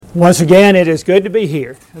Once again, it is good to be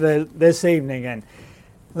here this evening, and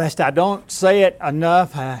lest I don't say it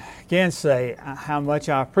enough, I again say how much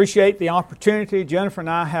I appreciate the opportunity. Jennifer and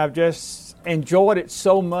I have just enjoyed it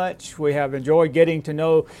so much. We have enjoyed getting to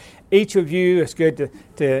know each of you. It's good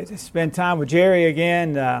to spend time with Jerry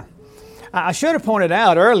again. I should have pointed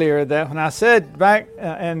out earlier that when I said back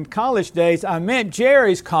in college days, I meant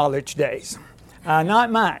Jerry's college days,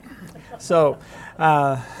 not mine. So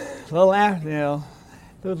a little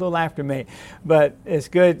after me, but it's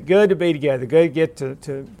good to be together. Good to get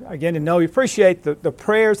to again to know you. Appreciate the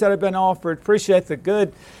prayers that have been offered. Appreciate the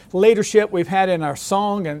good leadership we've had in our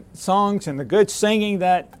songs and the good singing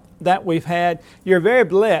that we've had. You're very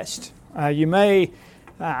blessed. You may,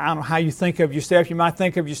 I don't know how you think of yourself. You might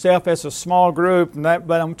think of yourself as a small group, but I'm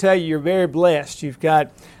going to tell you, you're very blessed. You've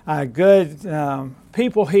got good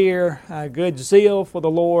people here, good zeal for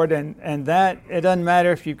the Lord, and that it doesn't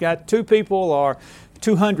matter if you've got 2 people or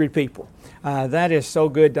 200 people. That is so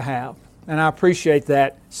good to have, and I appreciate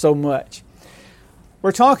that so much.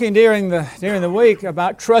 We're talking during the week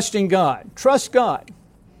about trusting God. Trust God.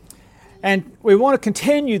 And we want to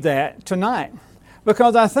continue that tonight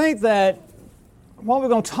because I think that what we're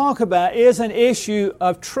going to talk about is an issue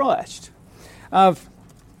of trust.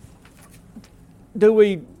 Do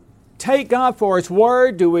we take God for His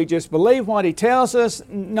Word? Do we just believe what He tells us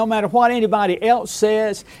no matter what anybody else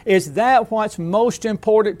says? Is that what's most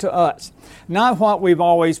important to us? Not what we've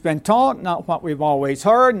always been taught, not what we've always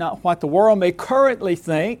heard, not what the world may currently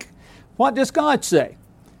think. What does God say?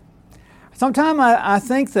 Sometimes I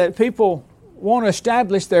think that people want to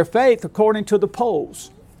establish their faith according to the polls.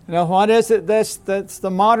 You know, what is it? That's the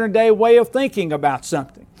modern day way of thinking about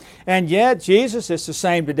something. And yet, Jesus is the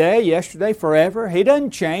same today, yesterday, forever. He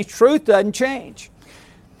doesn't change. Truth doesn't change.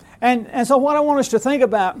 And so what I want us to think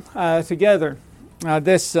about together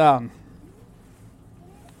this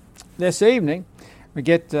evening, we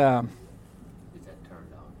get... Is that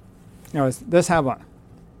turned on? No, this how about?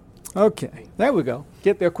 Okay, there we go.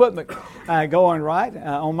 Get the equipment going right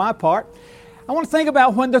on my part. I want to think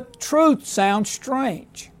about when the truth sounds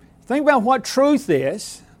strange. Think about what truth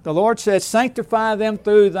is. The Lord says, sanctify them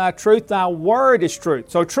through thy truth. Thy word is truth.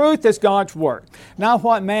 So truth is God's word. Not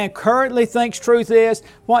what man currently thinks truth is.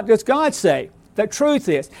 What does God say that truth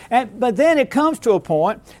is? But then it comes to a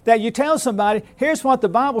point that you tell somebody, here's what the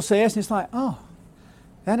Bible says, and it's like, oh,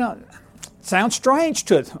 that sounds strange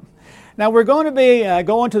to them. Now we're going to be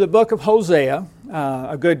going to the book of Hosea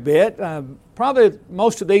a good bit. Probably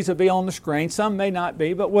most of these will be on the screen. Some may not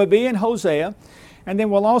be, but we'll be in Hosea. And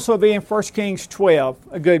then we'll also be in 1 Kings 12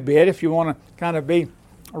 a good bit if you want to kind of be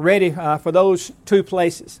ready for those 2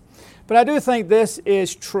 places. But I do think this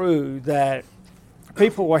is true, that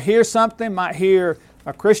people will hear something, might hear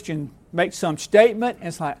a Christian make some statement, and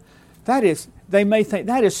it's like, they may think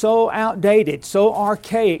that is so outdated, so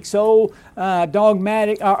archaic, so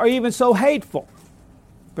dogmatic, or even so hateful.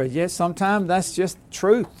 But yet sometimes that's just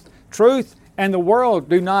truth. Truth and the world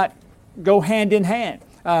do not go hand in hand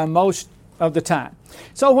most of the time.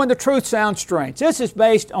 So when the truth sounds strange, this is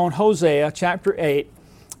based on Hosea chapter 8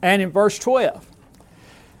 and in verse 12.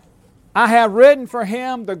 I have written for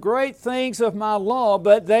him the great things of my law,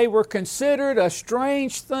 but they were considered a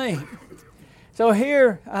strange thing. So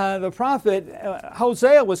here the prophet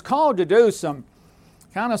Hosea was called to do some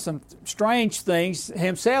strange things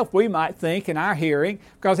himself, we might think, in our hearing,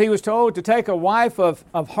 because he was told to take a wife of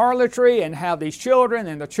harlotry and have these children,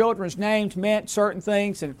 and the children's names meant certain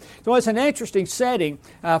things. And so it's an interesting setting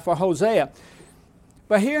for Hosea.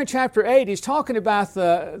 But here in chapter 8, he's talking about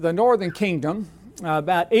the northern kingdom,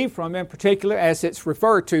 about Ephraim in particular, as it's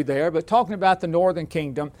referred to there, but talking about the northern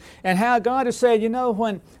kingdom, and how God has said, you know,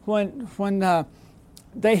 when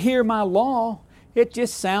they hear my law, it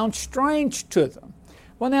just sounds strange to them.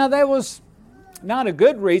 Well, now, there was not a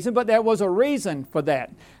good reason, but there was a reason for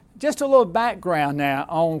that. Just a little background now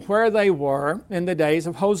on where they were in the days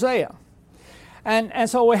of Hosea. And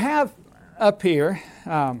so we have up here,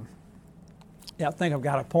 I think I've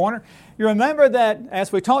got a pointer. You remember that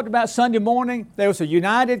as we talked about Sunday morning, there was a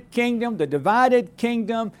united kingdom, the divided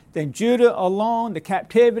kingdom, then Judah alone, the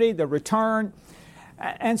captivity, the return.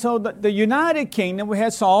 And so the united kingdom, we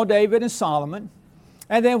had Saul, David, and Solomon.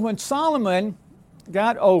 And then when Solomon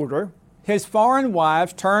got older, his foreign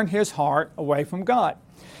wives turned his heart away from God.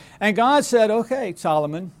 And God said, okay,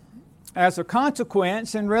 Solomon, as a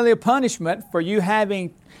consequence and really a punishment for you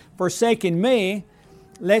having forsaken me,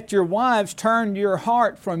 let your wives turn your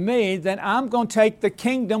heart from me, then I'm going to take the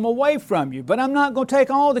kingdom away from you. But I'm not going to take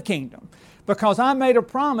all the kingdom, because I made a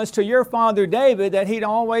promise to your father David that he'd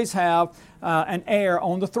always have an heir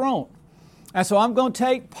on the throne. And so I'm going to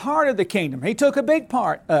take part of the kingdom. He took a big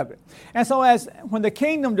part of it. And so when the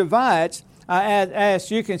kingdom divides,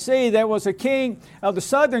 as you can see, there was a king of the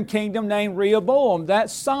southern kingdom named Rehoboam.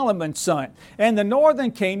 That's Solomon's son. In the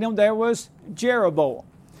northern kingdom, there was Jeroboam.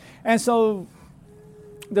 And so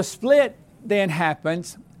the split then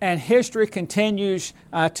happens, and history continues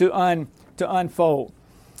to unfold.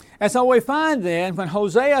 And so we find then, when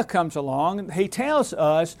Hosea comes along, he tells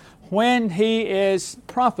us when he is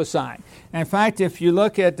prophesying. In fact, if you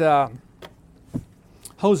look at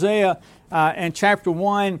Hosea in chapter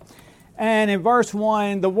 1, and in verse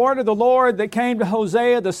 1, the word of the Lord that came to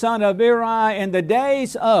Hosea, the son of Eri, in the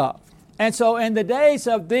days of. And so in the days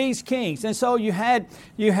of these kings, and so you had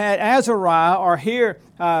Azariah, or here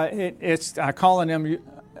it's calling him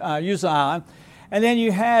Uzziah, and then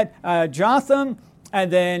you had Jotham, and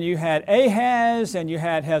then you had Ahaz, and you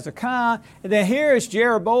had Hezekiah, and then here is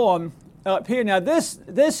Jeroboam up here. Now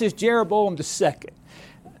this is Jeroboam the second.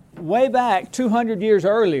 Way back 200 years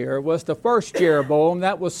earlier was the first Jeroboam.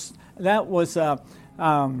 That was the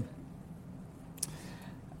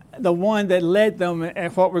one that led them,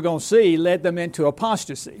 and what we're going to see, led them into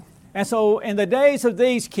apostasy. And so in the days of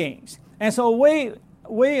these kings, and so we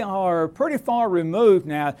are pretty far removed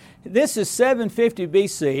now. This is 750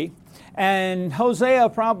 BC. And Hosea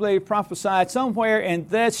probably prophesied somewhere in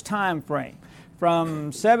this time frame,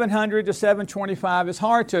 from 700 to 725. It's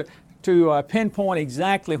hard to pinpoint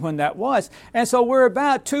exactly when that was. And so we're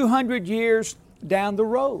about 200 years down the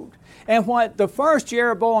road. And what the first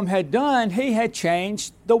Jeroboam had done, he had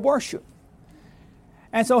changed the worship.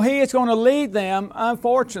 And so he is going to lead them,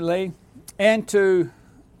 unfortunately, into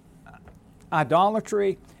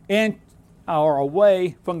idolatry, or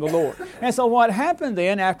away from the Lord. And so what happened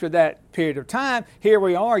then after that period of time, here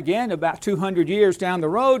we are again about 200 years down the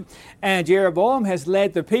road, and Jeroboam has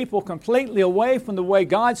led the people completely away from the way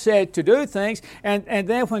God said to do things. And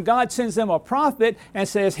then when God sends them a prophet and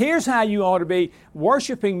says, here's how you ought to be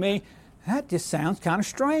worshiping me, that just sounds kind of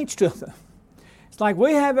strange to them. It's like,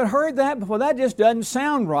 we haven't heard that before. That just doesn't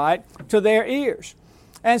sound right to their ears.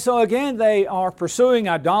 And so again, they are pursuing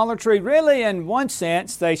idolatry. Really, in one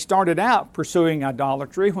sense, they started out pursuing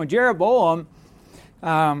idolatry. When Jeroboam,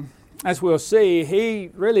 as we'll see,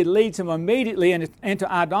 he really leads them immediately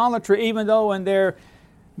into idolatry, even though in their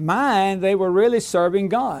mind they were really serving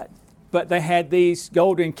God. But they had these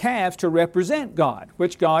golden calves to represent God,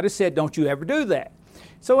 which God has said, don't you ever do that.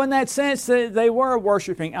 So in that sense, they were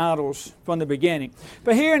worshiping idols from the beginning.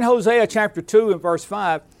 But here in Hosea chapter 2 and verse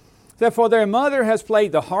 5, therefore their mother has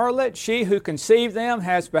played the harlot. She who conceived them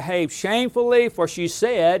has behaved shamefully, for she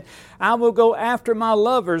said, I will go after my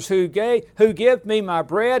lovers who give me my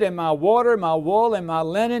bread and my water, my wool and my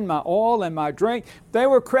linen, my oil and my drink. They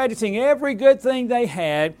were crediting every good thing they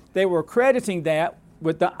had. They were crediting that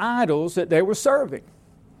with the idols that they were serving.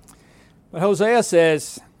 But Hosea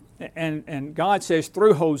says, and God says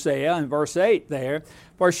through Hosea in verse 8 there,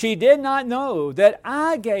 for she did not know that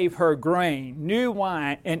I gave her grain, new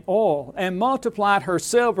wine, and oil, and multiplied her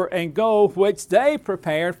silver and gold, which they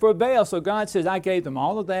prepared for Baal. So God says, I gave them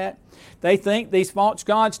all of that. They think these false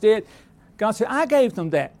gods did. God said, I gave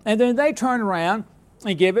them that. And then they turn around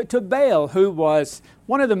and give it to Baal, who was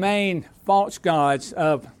one of the main false gods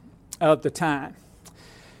of the time.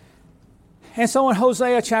 And so in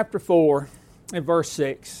Hosea chapter 4 and verse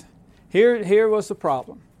 6, here was the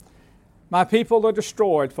problem. My people are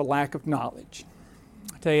destroyed for lack of knowledge.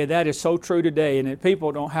 I tell you, that is so true today, and that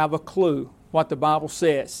people don't have a clue what the Bible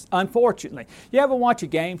says, unfortunately. You ever watch a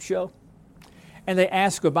game show and they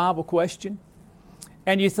ask a Bible question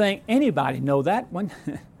and you think, anybody know that one?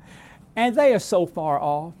 And they are so far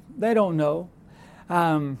off. They don't know.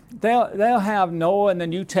 They'll have Noah in the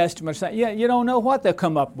New Testament say, yeah, you don't know what they'll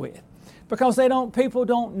come up with. Because people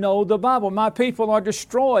don't know the Bible. My people are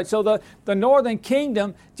destroyed. So the northern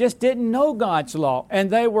kingdom just didn't know God's law, and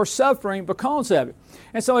they were suffering because of it.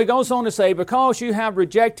 And so he goes on to say, because you have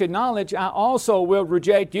rejected knowledge, I also will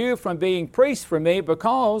reject you from being priests for me,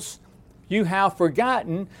 because you have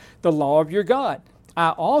forgotten the law of your God.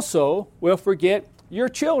 I also will forget your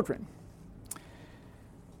children.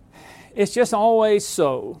 It's just always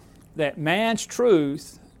so that man's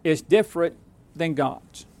truth is different than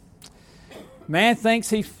God's. Man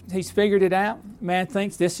thinks he's figured it out. Man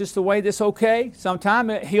thinks this is the way this okay.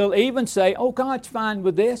 Sometimes he'll even say, oh, God's fine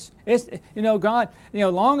with this. It's, God,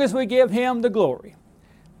 long as we give Him the glory.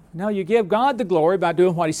 No, you give God the glory by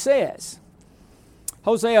doing what He says.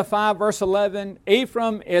 Hosea 5 verse 11,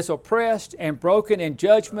 Ephraim is oppressed and broken in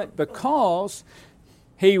judgment because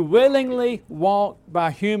he willingly walked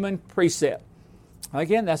by human precept.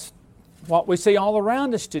 Again, that's what we see all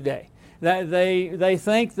around us today. They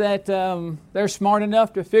think that they're smart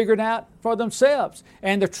enough to figure it out for themselves.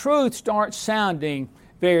 And the truth starts sounding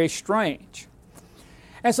very strange.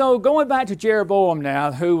 And so going back to Jeroboam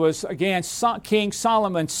now, who was, again, King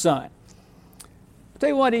Solomon's son. I'll tell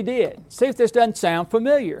you what he did. See if this doesn't sound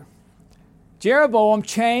familiar. Jeroboam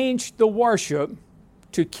changed the worship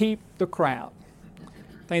to keep the crowd.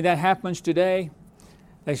 Think that happens today?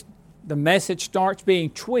 The message starts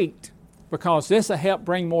being tweaked because this will help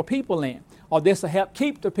bring more people in, or this will help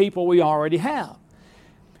keep the people we already have.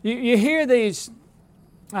 You hear these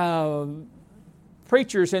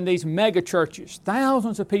preachers in these mega churches,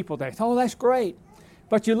 thousands of people there. Oh, that's great.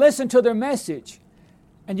 But you listen to their message,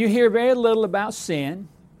 and you hear very little about sin.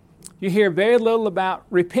 You hear very little about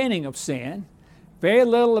repenting of sin, very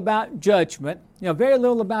little about judgment, very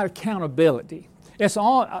little about accountability. It's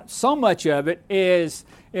all, so much of it is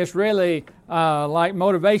really like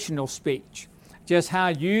motivational speech, just how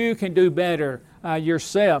you can do better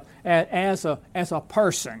yourself as a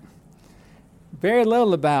person. Very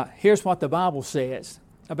little about, here's what the Bible says,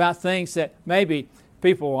 about things that maybe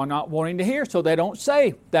people are not wanting to hear, so they don't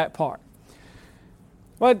say that part.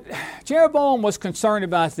 But Jeroboam was concerned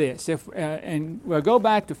about this. And we'll go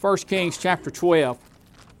back to 1 Kings chapter 12.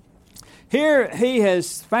 Here he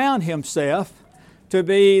has found himself to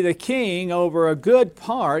be the king over a good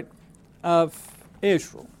part of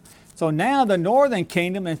Israel. So now the northern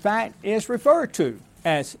kingdom, in fact, is referred to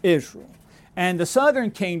as Israel, and the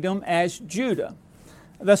southern kingdom as Judah.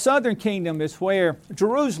 The southern kingdom is where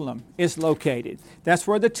Jerusalem is located. That's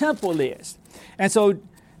where the temple is. And so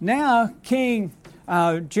now King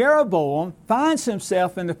Jeroboam finds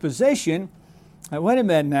himself in the position, wait a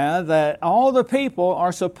minute now, that all the people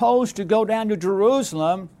are supposed to go down to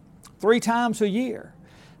Jerusalem 3 times a year.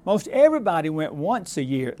 Most everybody went once a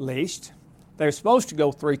year at least. They're supposed to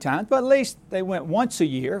go 3 times, but at least they went once a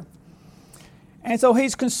year. And so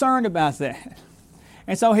he's concerned about that.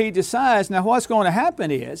 And so he decides, now what's going to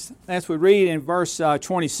happen is, as we read in verse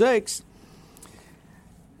 26,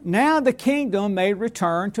 now the kingdom may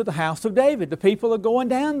return to the house of David. The people are going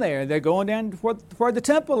down there. They're going down where the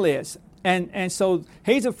temple is. And so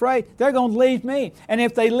he's afraid they're going to leave me. And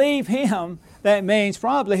if they leave him, that means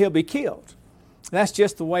probably he'll be killed. That's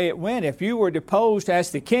just the way it went. If you were deposed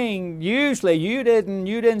as the king, usually you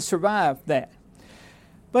didn't survive that.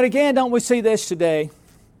 But again, don't we see this today?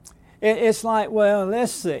 It's like, well,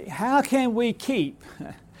 let's see. How can we keep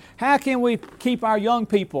our young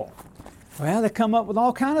people? Well, they come up with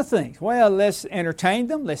all kinds of things. Well, let's entertain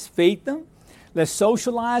them. Let's feed them. Let's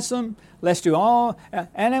socialize them. Let's do all,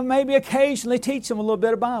 and then maybe occasionally teach them a little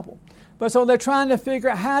bit of Bible. But so they're trying to figure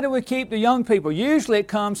out, how do we keep the young people? Usually it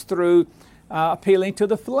comes through appealing to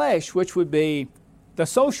the flesh, which would be the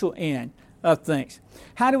social end of things.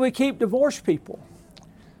 How do we keep divorced people?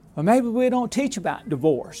 Well, maybe we don't teach about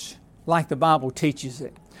divorce like the Bible teaches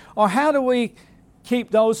it. Or how do we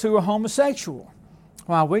keep those who are homosexual?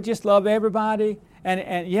 Well, we just love everybody.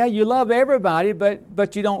 And yeah, you love everybody,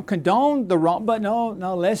 but you don't condone the wrong. But no,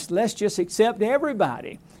 let's just accept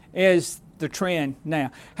everybody is the trend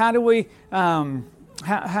now. How do we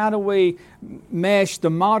mesh the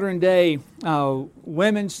modern day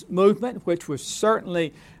women's movement, which was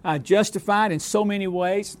certainly justified in so many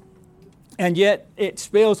ways, and yet it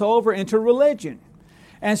spills over into religion?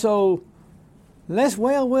 And so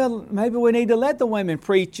maybe we need to let the women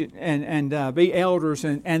preach and be elders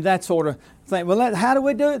and that sort of thing. Well, how do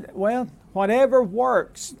we do it? Well, whatever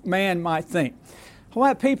works, man might think.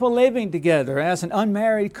 What about people living together as an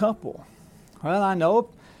unmarried couple? Well, I know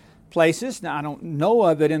places, now I don't know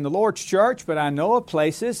of it in the Lord's church, but I know of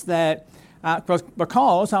places that,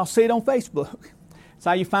 because I'll see it on Facebook. That's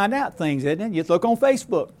how you find out things, isn't it? You look on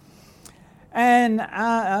Facebook. And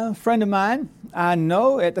a friend of mine, I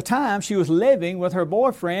know at the time she was living with her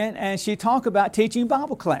boyfriend, and she talked about teaching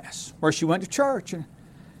Bible class where she went to church. And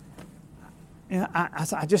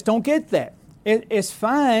I just don't get that. It's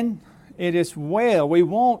fine. It is well. We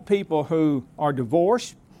want people who are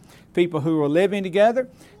divorced, people who are living together,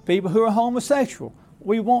 people who are homosexual.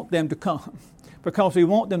 We want them to come because we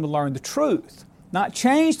want them to learn the truth, not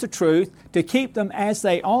change the truth to keep them as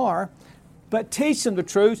they are, but teach them the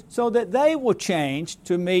truth so that they will change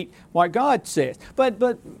to meet what God says. But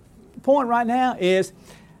the point right now is,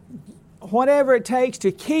 whatever it takes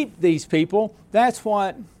to keep these people, that's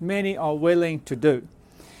what many are willing to do.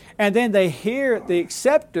 And then they hear the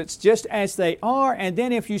acceptance just as they are, and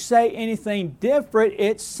then if you say anything different,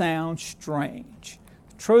 it sounds strange.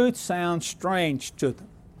 Truth sounds strange to them.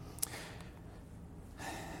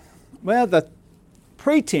 Well, the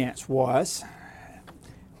pretense was,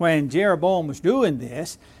 when Jeroboam was doing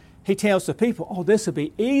this, He tells the people, oh, this will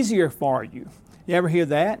be easier for you. You ever hear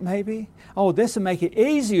that maybe? Oh, this will make it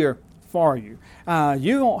easier for you.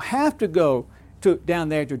 You don't have to go down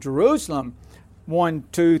there to Jerusalem 1,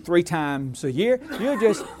 2, 3 times a year. You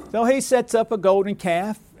just, so he sets up a golden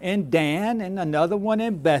calf in Dan and another one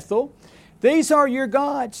in Bethel. These are your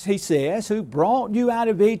gods, he says, who brought you out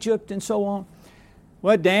of Egypt and so on.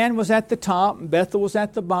 Well, Dan was at the top and Bethel was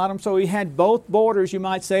at the bottom, so he had both borders, you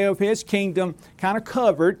might say, of his kingdom kind of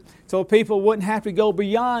covered, so people wouldn't have to go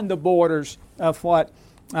beyond the borders of what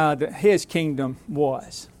his kingdom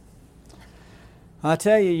was. I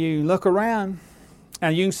tell you, you look around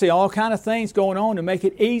and you can see all kind of things going on to make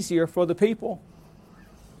it easier for the people.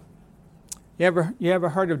 You ever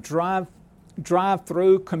heard of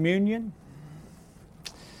drive-through communion?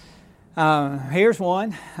 Here's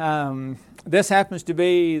one. This happens to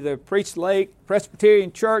be the Priest Lake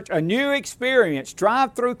Presbyterian Church, a new experience,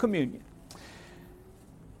 drive-through communion.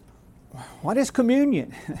 What is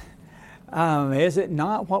communion? Is it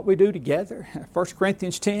not what we do together? 1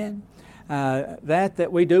 Corinthians 10,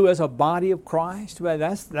 that we do as a body of Christ. Well,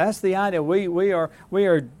 that's the idea. We are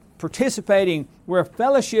participating. We're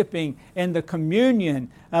fellowshipping in the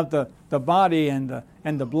communion of the body and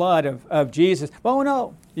the blood of Jesus. Oh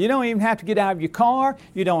no, you don't even have to get out of your car.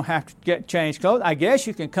 You don't have to change clothes. I guess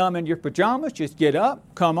you can come in your pajamas. Just get up,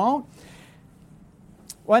 come on.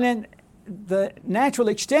 Well, then the natural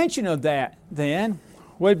extension of that then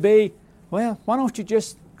would be, well, why don't you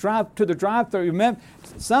just drive to the drive-thru? Remember,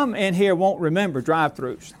 some in here won't remember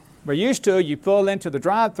drive-thrus. We're used to, you pull into the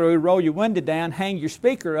drive-thru, roll your window down, hang your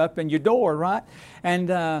speaker up in your door, right?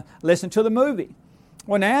 And listen to the movie.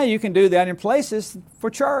 Well, now you can do that in places for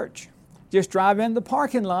church. Just drive in the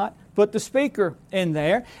parking lot, put the speaker in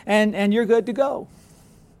there, and you're good to go.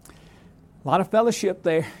 A lot of fellowship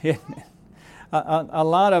there, isn't it? A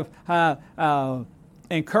lot of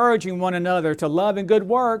encouraging one another to love and good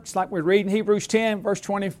works, like we're reading Hebrews 10, verse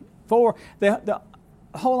 24. The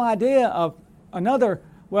whole idea of another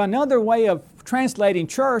way of translating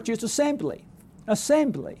church is assembly.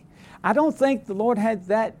 Assembly. I don't think the Lord had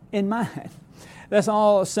that in mind. Let's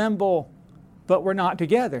all assemble, but we're not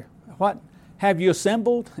together. What? Have you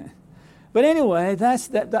assembled? But anyway,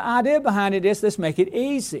 the idea behind it is let's make it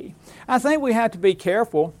easy. I think we have to be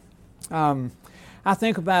careful. I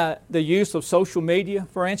think about the use of social media,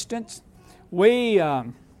 for instance. We,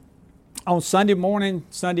 on Sunday morning,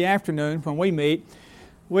 Sunday afternoon, when we meet,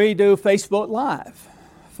 we do Facebook Live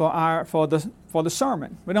for the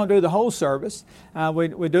sermon. We don't do the whole service.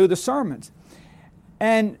 We do the sermons.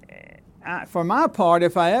 And for my part,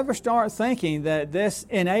 if I ever start thinking that this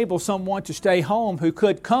enables someone to stay home who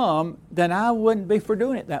could come, then I wouldn't be for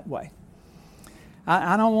doing it that way.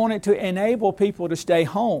 I don't want it to enable people to stay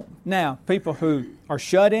home. Now, people who are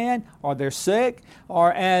shut in, or they're sick,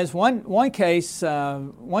 or as one case,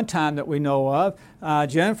 one time that we know of,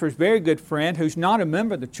 Jennifer's very good friend, who's not a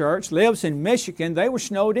member of the church, lives in Michigan. They were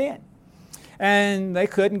snowed in, and they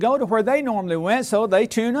couldn't go to where they normally went, so they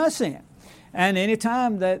tune us in. And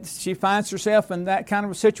anytime that she finds herself in that kind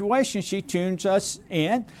of a situation, she tunes us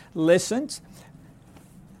in, listens.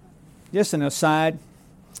 Just an aside.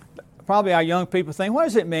 Probably our young people think, what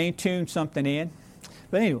does it mean, tune something in?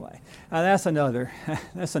 But anyway, that's another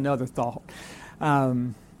thought.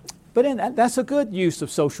 But that's a good use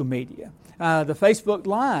of social media. The Facebook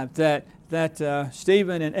Live that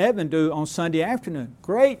Stephen and Evan do on Sunday afternoon,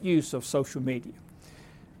 great use of social media.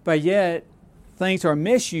 But yet, things are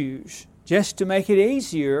misused just to make it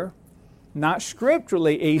easier, not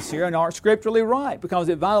scripturally easier, not scripturally right, because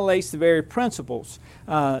it violates the very principles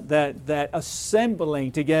that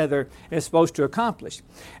assembling together is supposed to accomplish.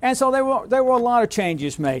 And so there were a lot of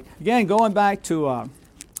changes made. Again, going back to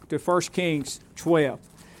 1 Kings 12,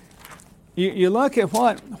 you look at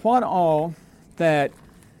what all that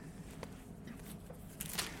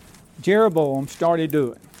Jeroboam started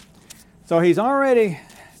doing. So he's already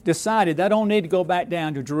decided that I don't need to go back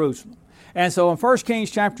down to Jerusalem. And so in 1 Kings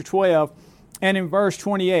chapter 12 and in verse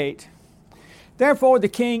 28, therefore the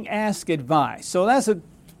king asked advice. So let's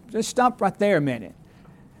stop right there a minute.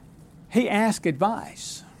 He asked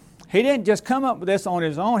advice. He didn't just come up with this on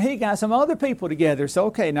his own. He got some other people together. So,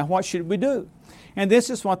 okay, now what should we do? And this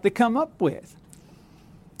is what they come up with.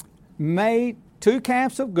 Made 2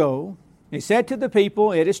 calves of gold. He said to the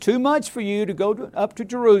people, it is too much for you to go up to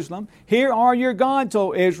Jerusalem. Here are your gods,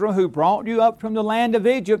 O Israel, who brought you up from the land of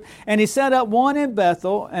Egypt. And he set up one in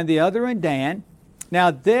Bethel and the other in Dan.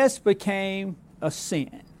 Now this became a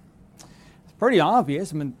sin. It's pretty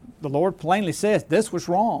obvious. I mean, the Lord plainly says this was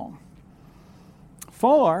wrong.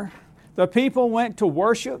 For the people went to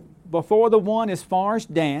worship before the one as far as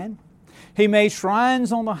Dan. He made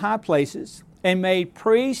shrines on the high places and made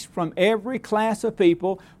priests from every class of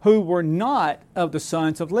people who were not of the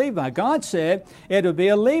sons of Levi. God said it would be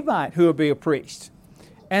a Levite who would be a priest.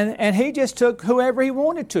 And he just took whoever he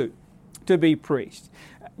wanted to be priest.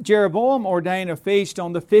 Jeroboam ordained a feast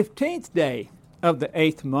on the 15th day of the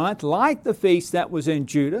 8th month, like the feast that was in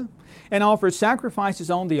Judah, and offered sacrifices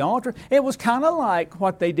on the altar. It was kind of like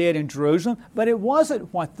what they did in Jerusalem, but it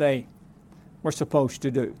wasn't what they were supposed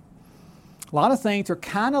to do. A lot of things are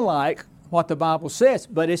kind of like what the Bible says,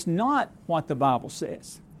 but it's not what the Bible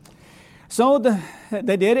says. So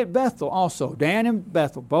they did at Bethel also, Dan and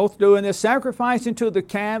Bethel, both doing this, sacrificing to the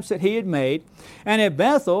calves that he had made. And at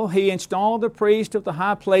Bethel he installed the priest of the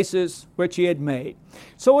high places which he had made.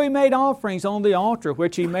 So he made offerings on the altar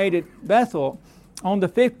which he made at Bethel on the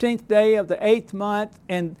 15th day of the 8th month,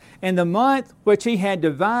 and the month which he had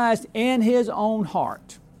devised in his own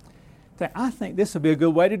heart. I think this would be a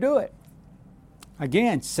good way to do it.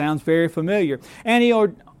 Again, sounds very familiar. And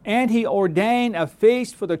he ordained a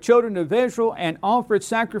feast for the children of Israel and offered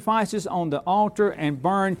sacrifices on the altar and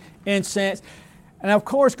burned incense. And of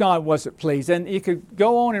course God wasn't pleased. And you could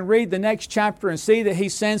go on and read the next chapter and see that he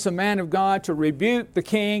sends a man of God to rebuke the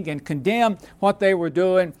king and condemn what they were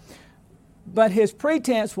doing. But his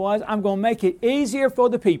pretense was, I'm going to make it easier for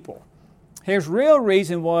the people. His real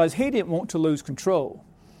reason was he didn't want to lose control.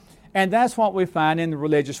 And that's what we find in the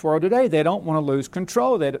religious world today. They don't want to lose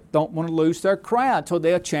control. They don't want to lose their crowd, so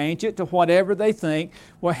they'll change it to whatever they think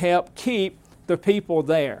will help keep the people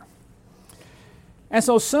there. And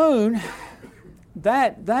so soon,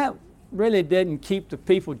 that really didn't keep the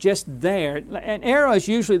people just there. An arrow is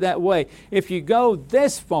usually that way. If you go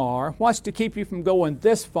this far, what's to keep you from going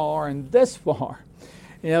this far and this far?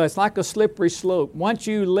 You know, it's like a slippery slope. Once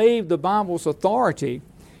you leave the Bible's authority,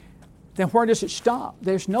 then where does it stop?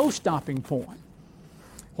 There's no stopping point.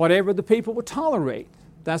 Whatever the people will tolerate,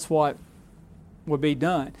 that's what will be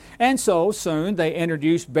done. And so soon they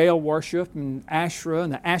introduced Baal worship and Asherah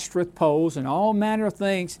and the Ashtoreth poles and all manner of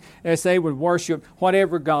things as they would worship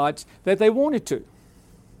whatever gods that they wanted to.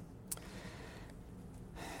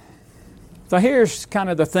 So here's kind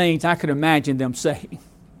of the things I could imagine them saying.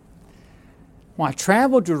 Why,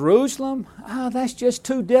 travel Jerusalem? That's just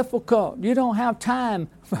too difficult. You don't have time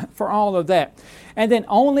for all of that. And then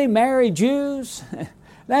only marry Jews?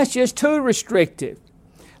 That's just too restrictive.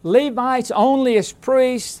 Levites only as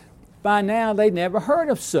priests? By now they never heard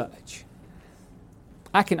of such.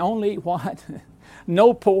 I can only eat what?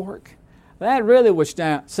 No pork? That really would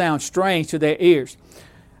sound strange to their ears.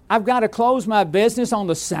 I've got to close my business on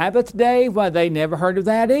the Sabbath day? Well, they never heard of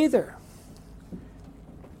that either.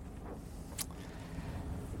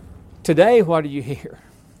 Today, what do you hear?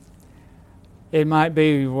 It might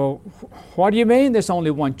be, well, what do you mean there's only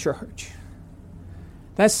one church?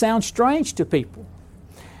 That sounds strange to people.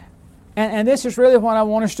 And this is really what I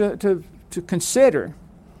want us to consider.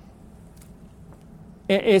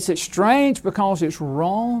 Is it strange because it's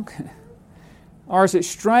wrong? Or is it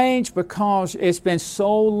strange because it's been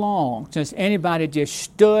so long since anybody just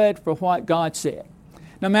stood for what God said?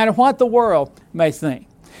 No matter what the world may think.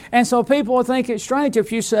 And so people will think it's strange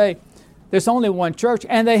if you say, there's only one church.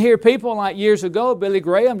 And they hear people like years ago, Billy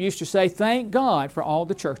Graham used to say, thank God for all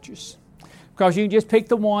the churches. Because you can just pick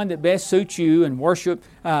the one that best suits you and worship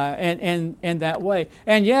in that way.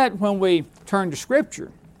 And yet, when we turn to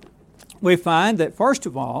Scripture, we find that, first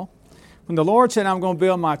of all, when the Lord said, I'm going to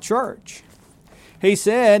build my church, He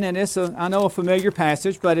said, and it's I know a familiar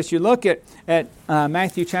passage, but as you look at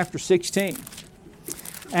Matthew chapter 16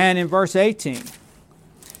 and in verse 18,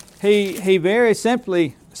 He very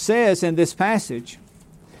simply says in this passage,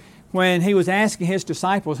 when He was asking His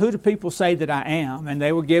disciples, who do people say that I am? And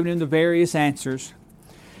they were giving Him the various answers.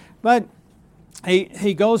 But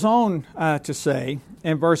He goes on to say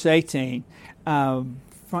in verse 18,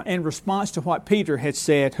 in response to what Peter had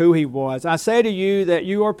said, who he was, I say to you that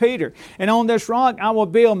you are Peter, and on this rock I will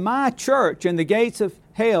build my church, and the gates of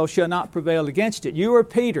hell shall not prevail against it. You are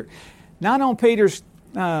Peter. Not on Peter's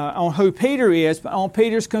on who Peter is, but on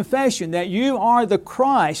Peter's confession that you are the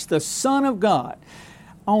Christ, the Son of God.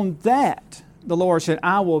 On that, the Lord said,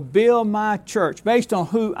 I will build my church based on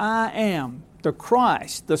who I am, the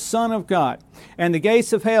Christ, the Son of God. And the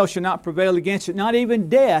gates of hell shall not prevail against it. Not even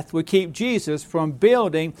death would keep Jesus from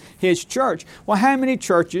building His church. Well, how many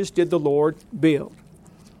churches did the Lord build?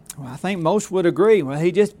 Well, I think most would agree. Well,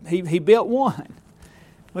 He built one.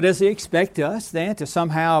 Well, does He expect us then to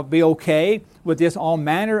somehow be okay with this all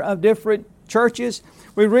manner of different churches?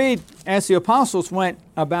 We read as the apostles went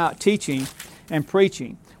about teaching and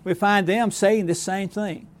preaching, we find them saying the same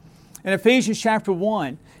thing. In Ephesians chapter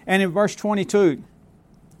 1 and in verse 22,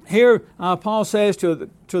 here Paul says to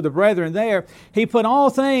the brethren there, he put all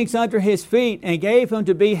things under his feet and gave him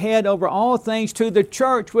to be head over all things to the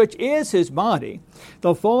church, which is his body,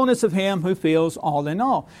 the fullness of him who fills all in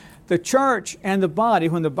all. The church and the body,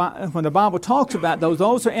 when the Bible talks about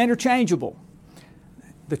those are interchangeable.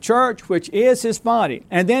 The church, which is his body.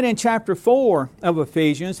 And then in chapter 4 of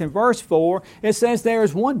Ephesians, in verse 4, it says there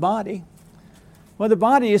is one body. Well, the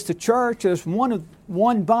body is the church. There's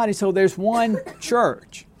one body, so there's one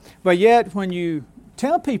church. But yet, when you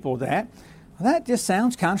tell people that just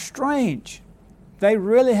sounds kind of strange. They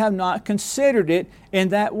really have not considered it in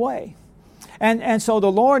that way. And so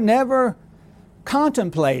the Lord never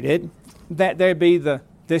contemplated that there be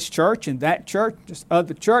this church and that church, this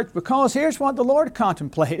other church, because here's what the Lord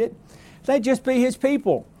contemplated. They'd just be His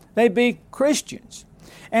people. They'd be Christians.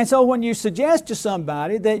 And so when you suggest to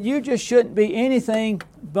somebody that you just shouldn't be anything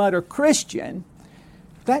but a Christian,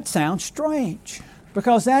 that sounds strange,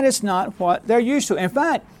 because that is not what they're used to. In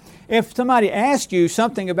fact, if somebody asks you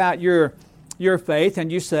something about your faith and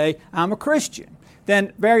you say, I'm a Christian,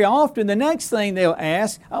 then very often the next thing they'll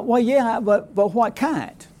ask, well, yeah, but what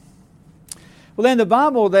kind? Well, in the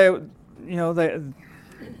Bible,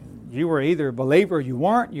 you were either a believer or you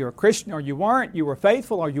weren't, you were a Christian or you weren't, you were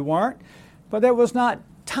faithful or you weren't, but there was not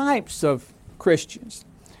types of Christians.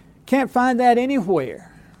 Can't find that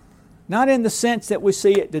anywhere. Not in the sense that we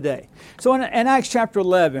see it today. So in Acts chapter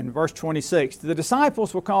 11, verse 26, the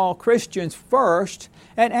disciples were called Christians first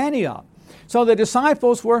at Antioch. So the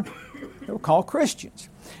disciples were called Christians.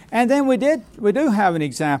 And then we do have an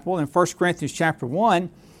example in 1 Corinthians chapter 1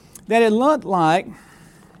 that it looked like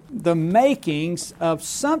the makings of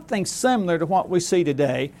something similar to what we see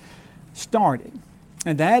today started.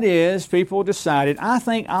 And that is, people decided, I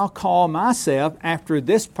think I'll call myself after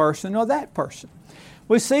this person or that person.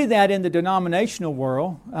 We see that in the denominational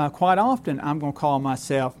world quite often. I'm going to call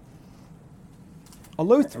myself a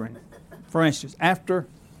Lutheran, for instance, after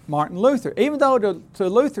Martin Luther. Even though to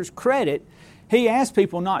Luther's credit, he asked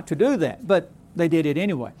people not to do that, but they did it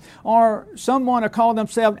anyway. Or someone will call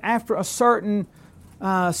themselves after a certain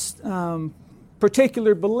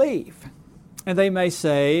particular belief. And they may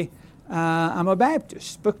say, I'm a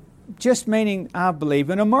Baptist, but just meaning I believe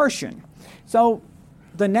in immersion. So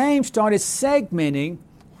the name started segmenting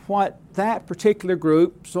what that particular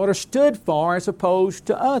group sort of stood for as opposed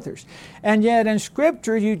to others. And yet in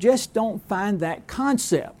Scripture, you just don't find that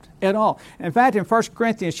concept at all. In fact, in 1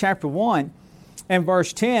 Corinthians chapter 1 and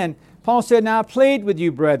verse 10, Paul said, Now I plead with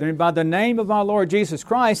you, brethren, by the name of our Lord Jesus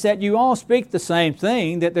Christ, that you all speak the same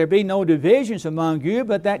thing, that there be no divisions among you,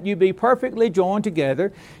 but that you be perfectly joined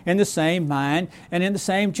together in the same mind and in the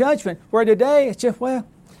same judgment. Where today, it's just, well,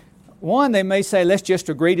 one, they may say, let's just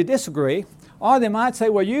agree to disagree. Or they might say,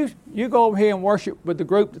 well, you go over here and worship with the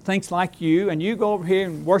group that thinks like you, and you go over here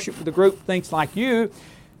and worship with the group that thinks like you.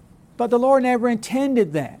 But the Lord never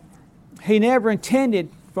intended that. He never intended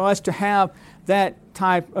for us to have that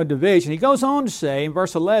type of division. He goes on to say in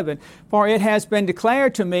verse 11, For it has been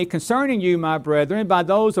declared to me concerning you, my brethren, by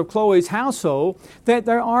those of Chloe's household, that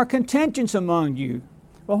there are contentions among you.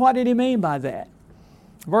 Well, what did he mean by that?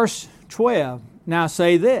 Verse 12, Now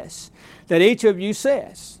say this, that each of you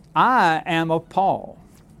says, I am of Paul,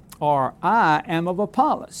 or I am of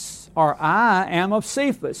Apollos, or I am of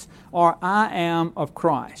Cephas, or I am of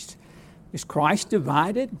Christ. Is Christ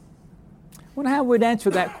divided? I wonder how we'd answer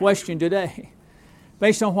that question today,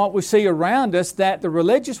 based on what we see around us that the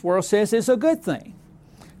religious world says is a good thing.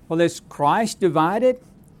 Well, is Christ divided?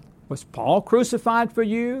 Was Paul crucified for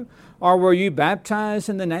you? Or were you baptized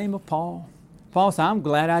in the name of Paul? Paul said, I'm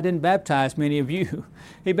glad I didn't baptize many of you.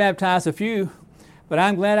 He baptized a few, but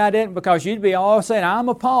I'm glad I didn't, because you'd be all saying, I'm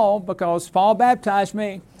a Paul because Paul baptized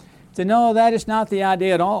me. So no, that is not the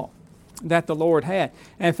idea at all that the Lord had.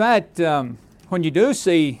 In fact, when you do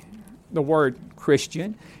see the word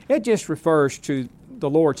Christian, it just refers to the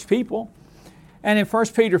Lord's people. And in 1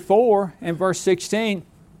 Peter 4 and verse 16,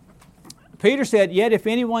 Peter said, Yet if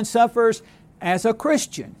anyone suffers as a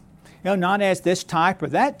Christian, not as this type or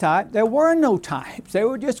that type, there were no types. They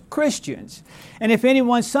were just Christians. And if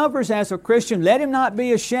anyone suffers as a Christian, let him not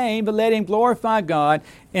be ashamed, but let him glorify God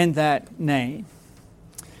in that name.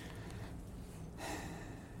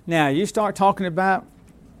 Now, you start talking about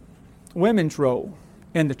women's role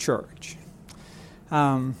in the church.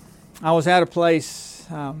 I was at a place,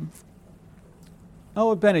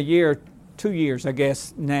 it's been a year, 2 years, I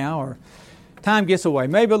guess, now, or time gets away,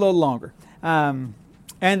 maybe a little longer.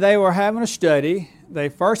 And they were having a study. They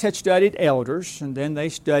first had studied elders, and then they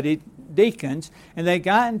studied deacons, and they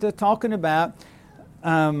got into talking about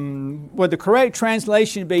would the correct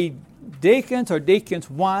translation be deacons or deacons'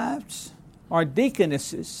 wives, are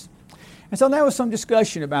deaconesses. And so there was some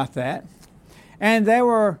discussion about that. And there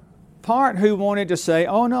were part who wanted to say,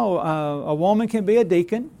 oh no, a woman can be a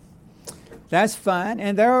deacon. That's fine.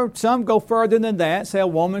 And there are some go further than that, say a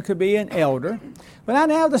woman could be an elder. But I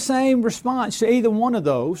didn't have the same response to either one of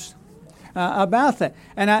those about that.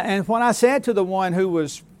 And when I said to the one who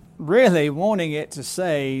was really wanting it to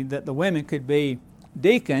say that the women could be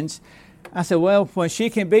deacons, I said, well, when she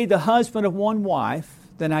can be the husband of one wife,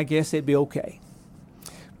 then I guess it'd be okay.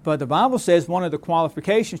 But the Bible says one of the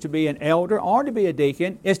qualifications to be an elder or to be a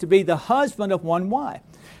deacon is to be the husband of one wife.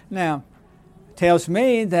 Now, it tells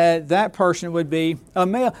me that that person would be a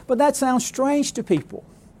male, but that sounds strange to people.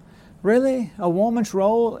 Really? A woman's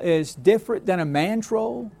role is different than a man's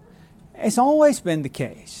role? It's always been the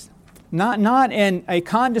case. Not in a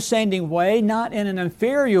condescending way, not in an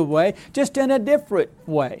inferior way, just in a different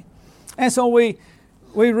way. And so we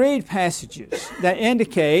read passages that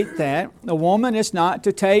indicate that a woman is not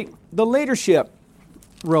to take the leadership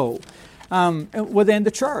role within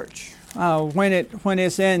the church when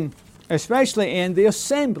it's in, especially in the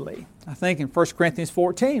assembly. I think in 1 Corinthians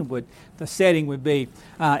 14 the setting would be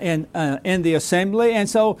in the assembly. And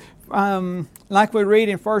so like we read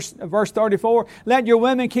in verse 34, let your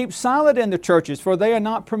women keep silent in the churches, for they are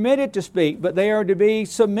not permitted to speak, but they are to be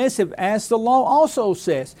submissive, as the law also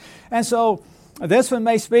says. And so this one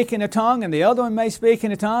may speak in a tongue, and the other one may speak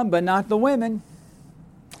in a tongue, but not the women.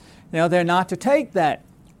 Now, they're not to take that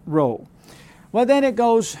role. Well, then it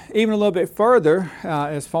goes even a little bit further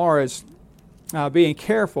as far as being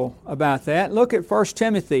careful about that. Look at 1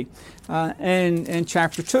 Timothy in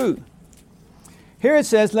chapter 2. Here it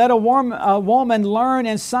says, let a woman learn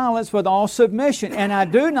in silence with all submission. And I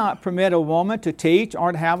do not permit a woman to teach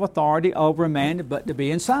or to have authority over a man, but to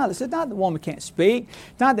be in silence. It's not that the woman can't speak.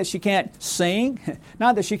 It's not that she can't sing.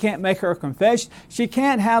 Not that she can't make her confession. She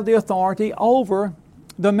can't have the authority over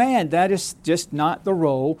the man. That is just not the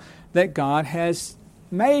role that God has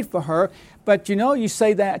made for her. But you know, you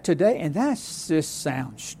say that today, and that just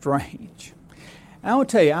sounds strange. I want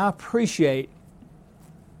to tell you, I appreciate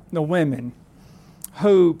the women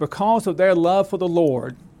who, because of their love for the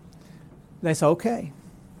Lord, they say, okay,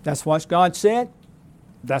 that's what God said,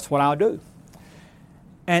 that's what I'll do.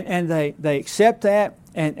 And they accept that,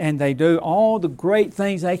 and they do all the great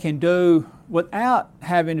things they can do without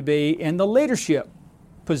having to be in the leadership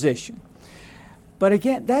position. But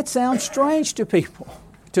again, that sounds strange to people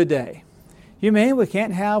today. You mean we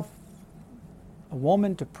can't have a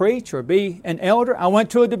woman to preach or be an elder? I went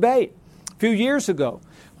to a debate a few years ago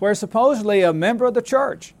where supposedly a member of the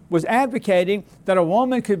church was advocating that a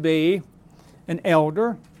woman could be an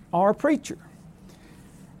elder or a preacher.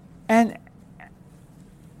 And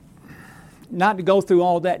not to go through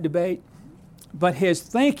all that debate, but his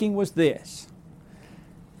thinking was this: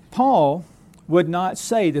 Paul would not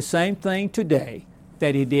say the same thing today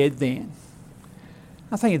that he did then.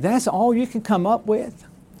 I think that's all you can come up with?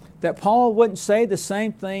 That Paul wouldn't say the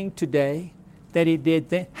same thing today that he did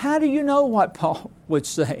then? How do you know what Paul would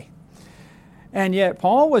say? And yet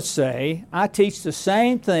Paul would say, I teach the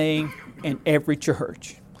same thing in every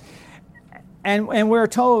church. And we're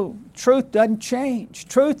told truth doesn't change.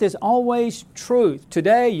 Truth is always truth.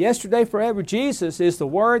 Today, yesterday, forever. Jesus is the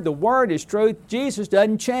Word. The Word is truth. Jesus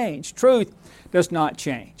doesn't change. Truth does not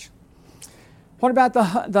change. What about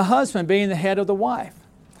the husband being the head of the wife?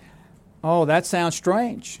 Oh, that sounds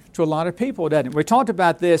strange to a lot of people, doesn't it? We talked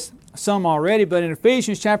about this some already, but in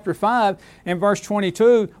Ephesians chapter 5 and verse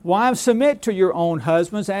 22, wives, submit to your own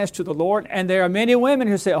husbands as to the Lord. And there are many women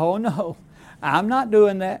who say, oh no, I'm not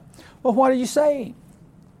doing that. Well, what are you saying?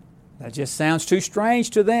 That just sounds too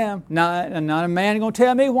strange to them. Not a man going to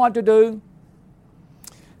tell me what to do.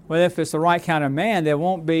 Well, if it's the right kind of man, there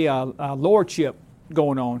won't be a lordship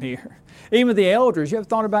going on here. Even the elders, you ever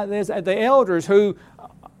thought about this? The elders who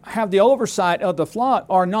have the oversight of the flock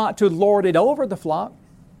are not to lord it over the flock.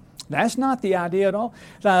 That's not the idea at all.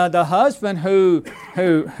 The husband who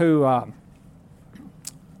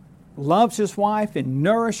loves his wife and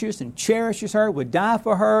nourishes and cherishes her, would die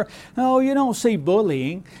for her. No, you don't see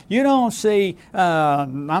bullying. You don't see,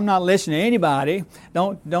 I'm not listening to anybody.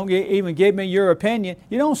 Don't even give me your opinion.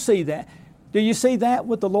 You don't see that. Do you see that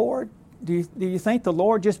with the Lord? Do you think the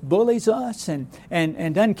Lord just bullies us and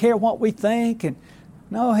doesn't care what we think? And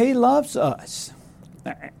no, He loves us.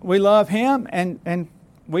 We love Him and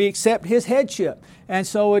we accept His headship. And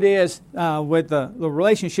so it is with the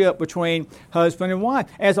relationship between husband and wife.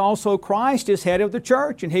 As also Christ is head of the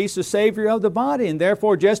church, and He's the Savior of the body. And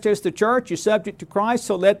therefore, just as the church is subject to Christ,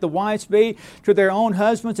 so let the wives be to their own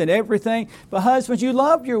husbands and everything. But husbands, you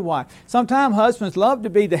love your wife. Sometimes husbands love to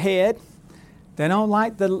be the head. They don't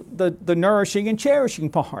like the nourishing and cherishing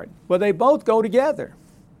part. Well, they both go together.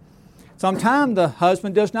 Sometimes the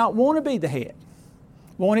husband does not want to be the head,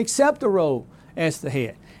 won't accept the role as the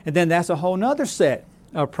head. And then that's a whole other set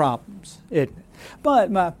of problems, isn't it?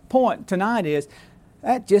 But my point tonight is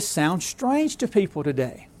that just sounds strange to people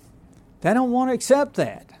today. They don't want to accept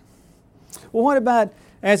that. Well, what about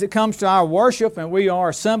as it comes to our worship and we are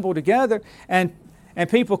assembled together and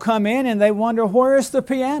people come in and they wonder, where's the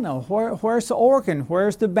piano? Where's the organ?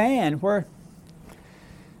 Where's the band? I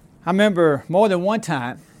remember more than one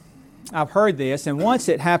time I've heard this, and once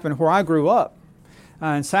it happened where I grew up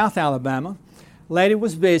in South Alabama. A lady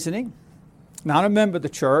was visiting, not a member of the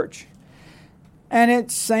church, and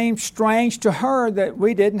it seemed strange to her that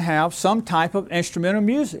we didn't have some type of instrumental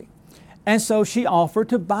music. And so she offered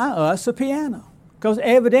to buy us a piano, because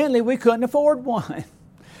evidently we couldn't afford one.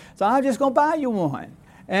 So I'm just going to buy you one.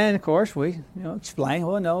 And of course we explained,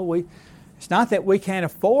 well, no, it's not that we can't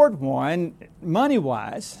afford one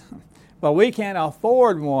money-wise, but we can't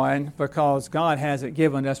afford one because God hasn't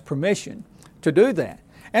given us permission to do that.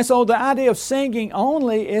 And so the idea of singing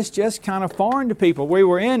only is just kind of foreign to people. We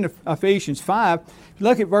were in Ephesians 5.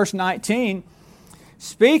 Look at verse 19.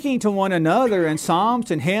 Speaking to one another in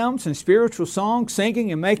psalms and hymns and spiritual songs,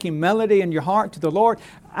 singing and making melody in your heart to the Lord.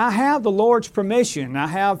 I have the Lord's permission. I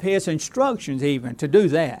have His instructions even to do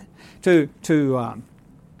that, to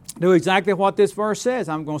do exactly what this verse says.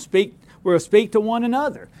 We'll speak to one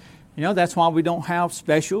another. That's why we don't have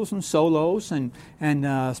specials and solos and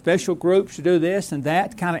special groups to do this and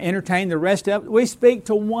that, to kind of entertain the rest of it. We speak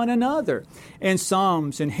to one another in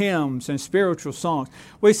psalms and hymns and spiritual songs.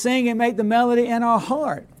 We sing and make the melody in our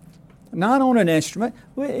heart, not on an instrument.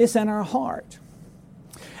 It's in our heart.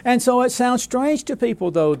 And so it sounds strange to people,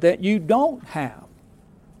 though, that you don't have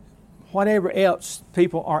whatever else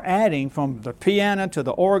people are adding, from the piano to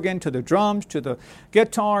the organ to the drums to the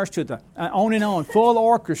guitars to the on and on, full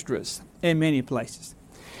orchestras in many places.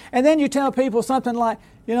 And then you tell people something like,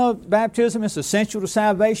 baptism is essential to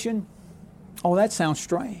salvation. Oh, that sounds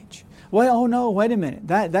strange. Well, oh no, wait a minute.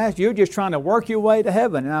 That you're just trying to work your way to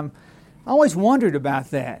heaven. And I always wondered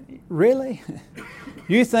about that. Really?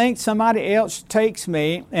 You think somebody else takes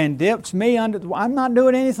me and dips me under the water? I'm not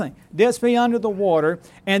doing anything. Dips me under the water,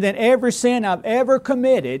 and then every sin I've ever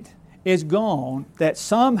committed is gone, that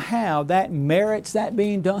somehow that merits that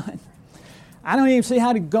being done. I don't even see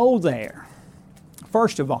how to go there.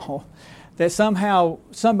 First of all, that somehow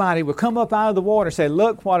somebody would come up out of the water and say,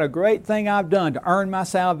 look what a great thing I've done to earn my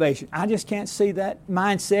salvation. I just can't see that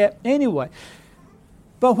mindset anyway.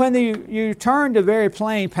 But when you turn to very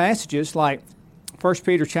plain passages like 1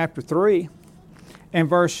 Peter chapter 3 and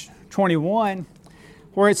verse 21,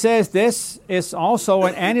 where it says, this is also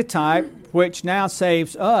an antitype which now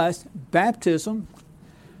saves us, baptism.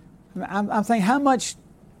 I'm thinking, how much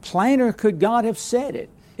plainer could God have said it?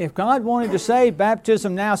 If God wanted to say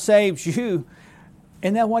baptism now saves you,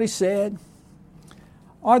 isn't that what He said?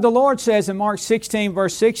 Or the Lord says in Mark 16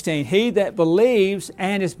 verse 16, he that believes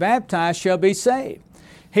and is baptized shall be saved.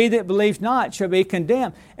 He that believes not shall be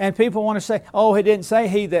condemned. And people want to say, oh, He didn't say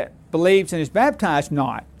he that believes and is baptized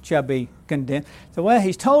not shall be condemned. So, well,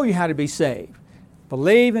 He's told you how to be saved.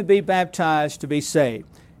 Believe and be baptized to be saved.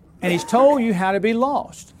 And He's told you how to be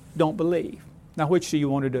lost. Don't believe. Now, which do you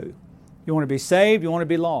want to do? You want to be saved? You want to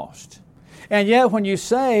be lost? And yet when you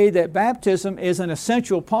say that baptism is an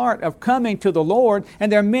essential part of coming to the Lord, and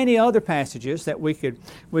there are many other passages that we could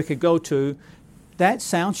go to, that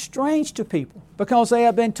sounds strange to people because they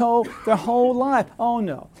have been told their whole life, oh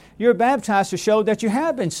no, you're baptized to show that you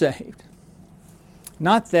have been saved.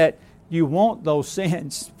 Not that you want those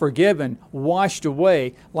sins forgiven, washed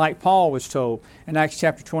away, like Paul was told in Acts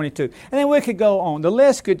chapter 22. And then we could go on. The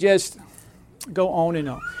list could just go on and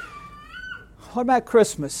on. What about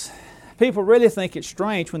Christmas? People really think it's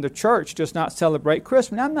strange when the church does not celebrate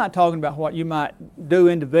Christmas. Now, I'm not talking about what you might do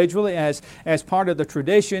individually as part of the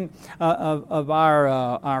tradition of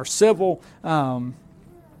our civil,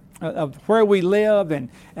 of where we live and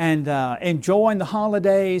enjoying the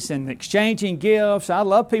holidays and exchanging gifts. I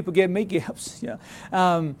love people giving me gifts. Yeah.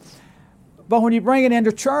 But when you bring it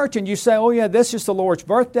into church and you say, oh yeah, this is the Lord's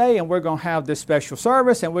birthday and we're going to have this special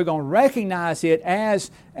service and we're going to recognize it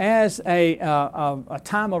as a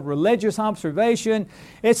time of religious observation,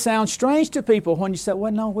 it sounds strange to people when you say,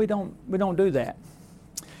 well, no, we don't do that.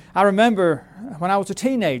 I remember when I was a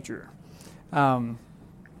teenager, I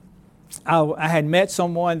had met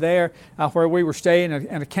someone there where we were staying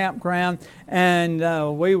in a campground,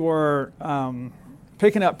 and we were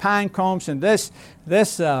picking up pine cones, and this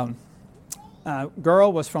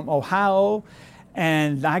girl was from Ohio,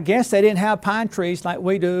 And I guess they didn't have pine trees like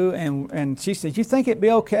we do. And she said, you think it'd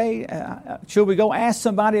be okay? Should we go ask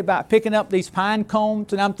somebody about picking up these pine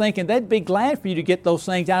cones? And I'm thinking they'd be glad for you to get those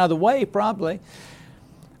things out of the way, probably.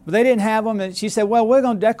 But they didn't have them. And she said, well, we're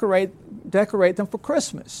going to decorate them for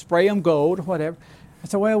Christmas. Spray them gold or whatever. I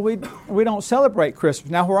said, well, we don't celebrate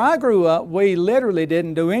Christmas. Now, where I grew up, we literally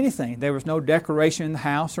didn't do anything. There was no decoration in the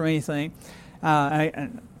house or anything.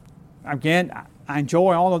 Again, I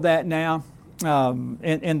enjoy all of that now.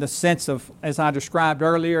 In the sense of, as I described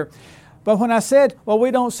earlier. But when I said, well,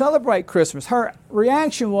 we don't celebrate Christmas, her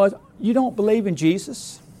reaction was, you don't believe in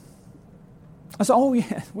Jesus? I said, oh,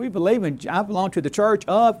 yeah, I belong to the Church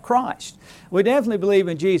of Christ. We definitely believe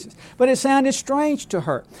in Jesus. But it sounded strange to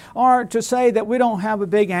her. Or to say that we don't have a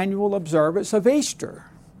big annual observance of Easter.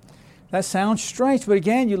 That sounds strange. But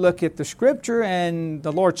again, you look at the Scripture and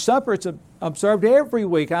the Lord's Supper, it's observed every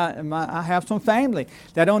week. I have some family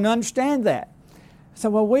that don't understand that. So,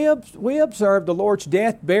 well, we observe the Lord's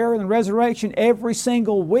death, burial, and resurrection every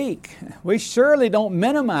single week. We surely don't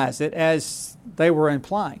minimize it as they were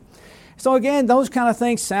implying. So again, those kind of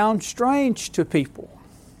things sound strange to people.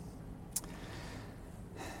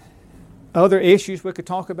 Other issues we could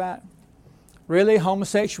talk about. Really,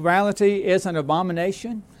 homosexuality is an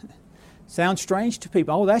abomination? Sounds strange to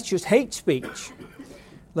people. Oh, that's just hate speech.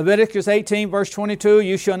 Leviticus 18, verse 22,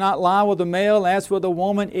 you shall not lie with a male as with a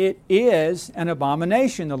woman. It is an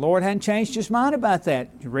abomination. The Lord hadn't changed His mind about that.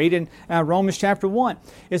 You read in Romans chapter 1.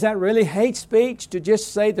 Is that really hate speech to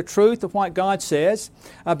just say the truth of what God says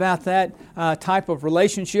about that type of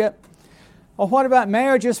relationship? Or what about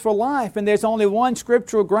marriages for life and there's only one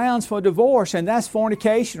scriptural grounds for divorce, and that's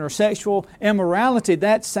fornication or sexual immorality?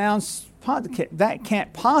 That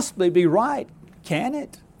can't possibly be right, can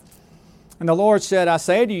it? And the Lord said, I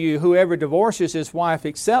say to you, whoever divorces his wife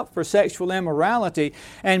except for sexual immorality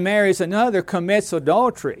and marries another commits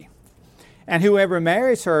adultery. And whoever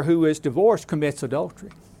marries her who is divorced commits adultery.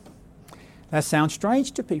 That sounds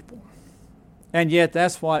strange to people. And yet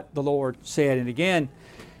that's what the Lord said. And again,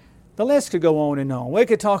 the list could go on and on. We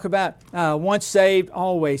could talk about once saved,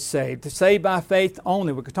 always saved, saved by faith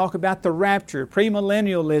only. We could talk about the rapture,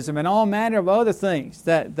 premillennialism, and all manner of other things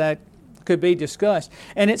that could be discussed.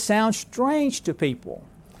 And it sounds strange to people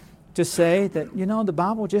to say that, the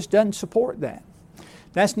Bible just doesn't support that.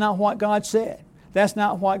 That's not what God said. That's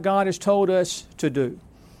not what God has told us to do.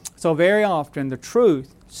 So very often the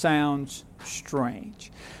truth sounds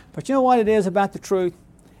strange. But you know what it is about the truth?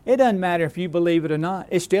 It doesn't matter if you believe it or not.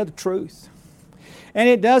 It's still the truth. And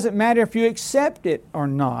it doesn't matter if you accept it or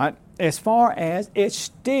not, as far as it's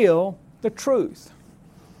still the truth.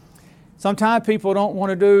 Sometimes people don't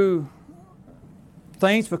want to do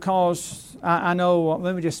things because I know,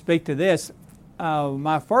 let me just speak to this.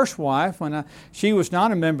 My first wife, she was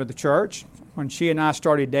not a member of the church, when she and I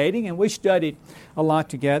started dating, and we studied a lot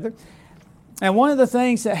together. And one of the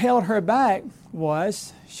things that held her back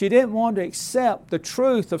was she didn't want to accept the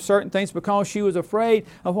truth of certain things because she was afraid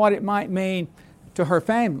of what it might mean to her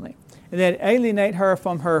family, and that alienate her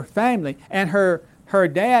from her family. And her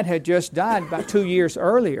dad had just died about 2 years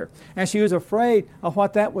earlier, and she was afraid of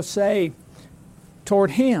what that would say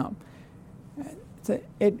toward him.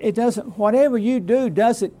 It doesn't, whatever you do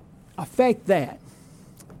doesn't affect that.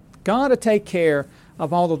 God will take care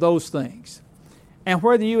of all of those things. And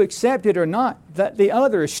whether you accept it or not, the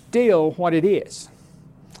other is still what it is.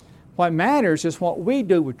 What matters is what we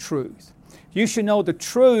do with truth. You should know the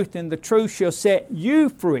truth, and the truth shall set you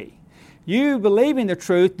free. You believing the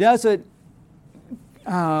truth doesn't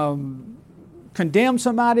condemn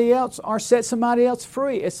somebody else or set somebody else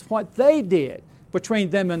free. It's what they did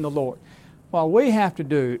between them and the Lord. What we have to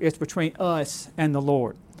do is between us and the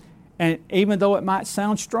Lord. And even though it might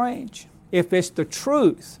sound strange, if it's the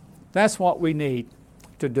truth, that's what we need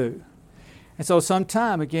to do. And so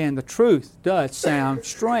sometimes, again, the truth does sound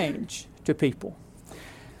strange to people.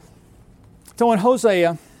 So in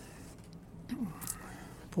Hosea,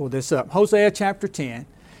 pull this up, Hosea chapter 10,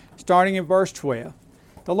 starting in verse 12,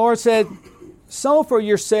 the Lord said, sow for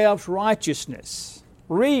yourselves righteousness,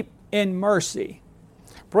 reap in mercy,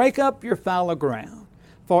 break up your fallow ground,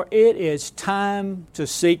 for it is time to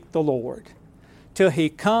seek the Lord, till He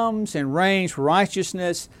comes and rains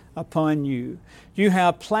righteousness upon you. You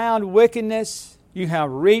have plowed wickedness, you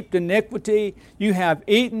have reaped iniquity, you have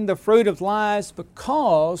eaten the fruit of lies,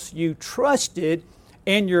 because you trusted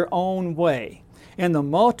in your own way, in the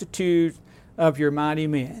multitude of your mighty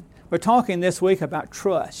men. We're talking this week about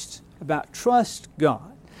trust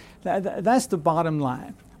God. That's the bottom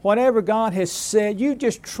line. Whatever God has said, you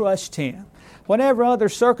just trust Him. Whatever other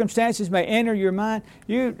circumstances may enter your mind,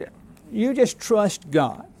 you just trust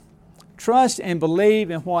God. Trust and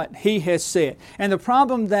believe in what He has said. And the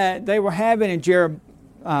problem that they were having in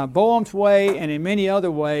Jeroboam's way and in many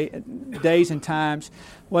other days and times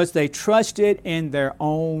was they trusted in their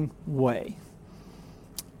own way.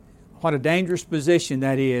 What a dangerous position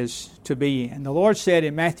that is to be in. The Lord said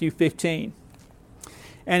in Matthew 15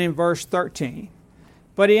 and in verse 13,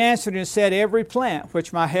 "But He answered and said, Every plant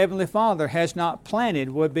which my heavenly Father has not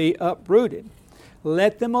planted will be uprooted.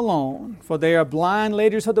 Let them alone, for they are blind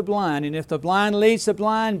leaders of the blind, and if the blind leads the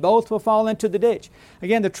blind, both will fall into the ditch."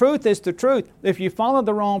 Again, the truth is the truth. If you follow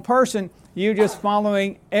the wrong person, you're just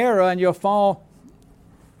following error, and you'll fall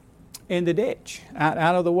in the ditch, out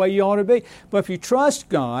of the way you ought to be. But if you trust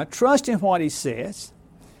God, trust in what He says,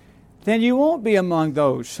 then you won't be among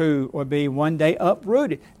those who will be one day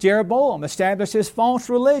uprooted. Jeroboam established his false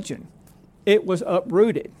religion. It was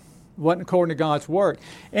uprooted. It wasn't according to God's Word.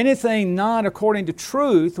 Anything not according to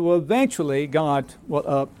truth will eventually God will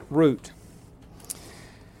uproot.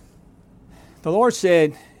 The Lord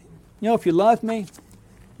said, if you love me,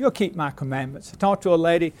 you'll keep my commandments. I talked to a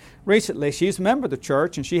lady recently. She's a member of the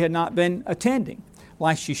church, and she had not been attending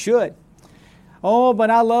like she should. "Oh, but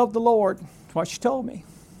I love the Lord." That's what she told me.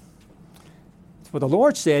 Well, the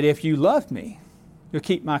Lord said, if you love me, you'll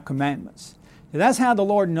keep my commandments. And that's how the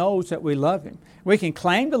Lord knows that we love Him. We can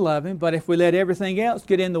claim to love Him, but if we let everything else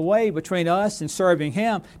get in the way between us and serving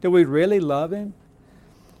Him, do we really love Him?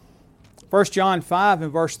 1 John 5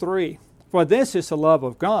 and verse 3, "For this is the love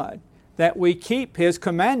of God, that we keep His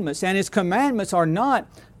commandments, and His commandments are not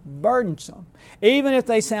burdensome." Even if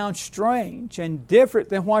they sound strange and different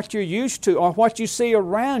than what you're used to or what you see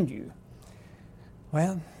around you.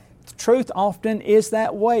 Well, the truth often is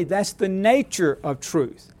that way. That's the nature of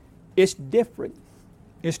truth. It's different.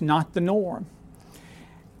 It's not the norm.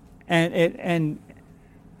 And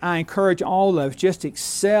I encourage all of us, just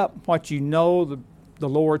accept what you know the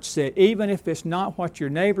Lord said. Even if it's not what your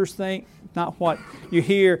neighbors think, not what you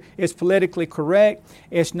hear is politically correct,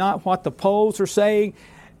 it's not what the polls are saying,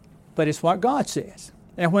 but it's what God says.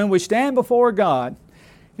 And when we stand before God,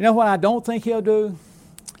 you know what I don't think He'll do?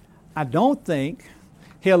 I don't think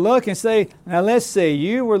He'll look and say, now let's see,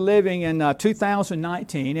 you were living in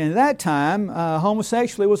 2019, and at that time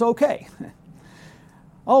homosexuality was okay.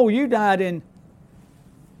 Oh, you died in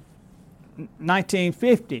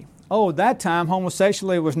 1950. Oh, that time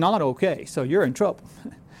homosexuality was not okay, so you're in trouble.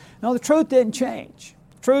 No, the truth didn't change.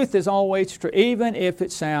 Truth is always true, even if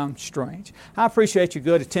it sounds strange. I appreciate your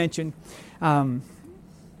good attention.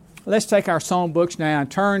 Let's take our song books now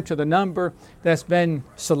and turn to the number that's been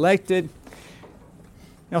selected.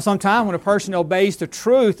 Sometimes when a person obeys the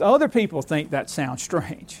truth, other people think that sounds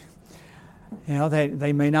strange.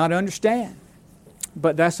 They may not understand,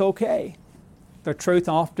 but that's okay. The truth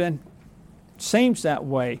often seems that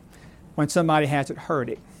way when somebody hasn't heard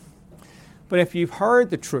it. But if you've heard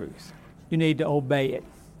the truth, you need to obey it.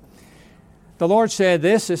 The Lord said,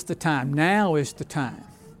 this is the time. Now is the time.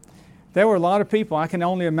 There were a lot of people. I can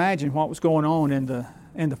only imagine what was going on in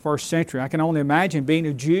the first century. I can only imagine being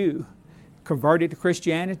a Jew converted to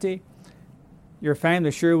Christianity. Your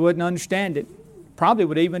family sure wouldn't understand it. Probably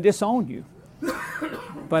would even disown you.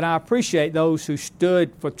 But I appreciate those who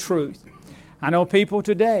stood for truth. I know people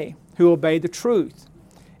today who obey the truth,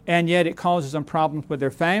 and yet it causes them problems with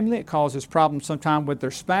their family. It causes problems sometimes with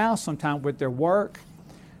their spouse, sometimes with their work.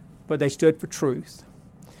 But they stood for truth.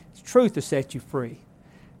 It's truth to set you free.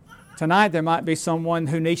 Tonight there might be someone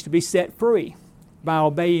who needs to be set free by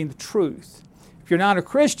obeying the truth. If you're not a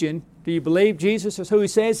Christian, do you believe Jesus is who He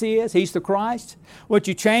says He is? He's the Christ? Would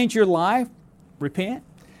you change your life? Repent?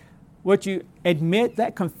 Would you admit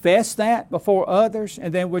that, confess that before others?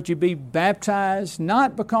 And then would you be baptized,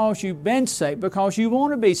 not because you've been saved, because you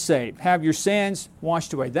want to be saved, have your sins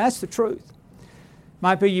washed away? That's the truth.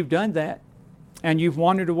 Might be you've done that and you've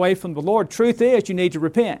wandered away from the Lord. Truth is you need to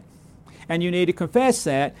repent and you need to confess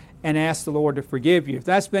that and ask the Lord to forgive you. If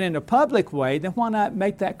that's been in a public way, then why not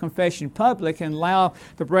make that confession public and allow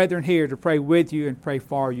the brethren here to pray with you and pray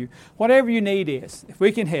for you? Whatever your need is, if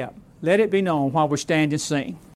we can help, let it be known while we stand and sing.